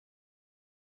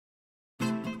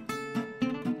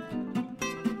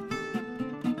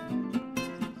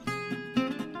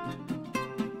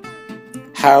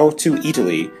How to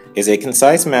Eataly is a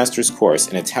concise master's course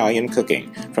in Italian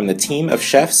cooking from the team of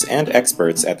chefs and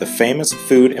experts at the famous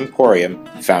food emporium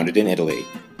founded in Italy.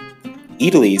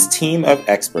 Eataly's team of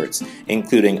experts,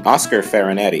 including Oscar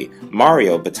Farinetti,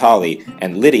 Mario Batali,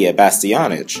 and Lidia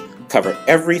Bastianich, cover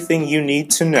everything you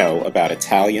need to know about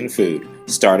Italian food,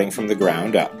 starting from the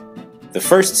ground up. The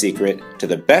first secret to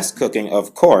the best cooking,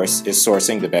 of course, is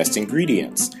sourcing the best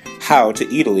ingredients. How to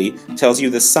Eataly tells you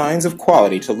the signs of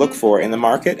quality to look for in the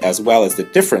market, as well as the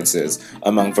differences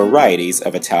among varieties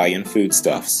of Italian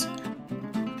foodstuffs.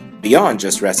 Beyond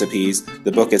just recipes,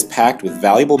 the book is packed with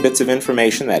valuable bits of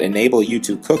information that enable you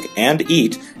to cook and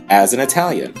eat as an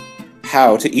Italian.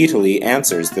 How to Eataly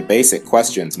answers the basic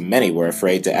questions many were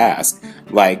afraid to ask,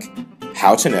 like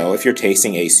how to know if you're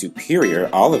tasting a superior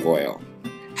olive oil,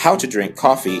 how to drink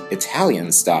coffee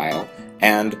Italian style,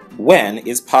 and when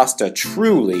is pasta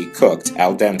truly cooked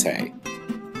al dente.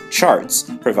 Charts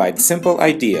provide simple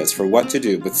ideas for what to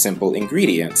do with simple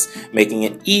ingredients, making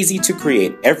it easy to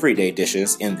create everyday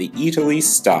dishes in the Eataly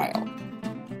style.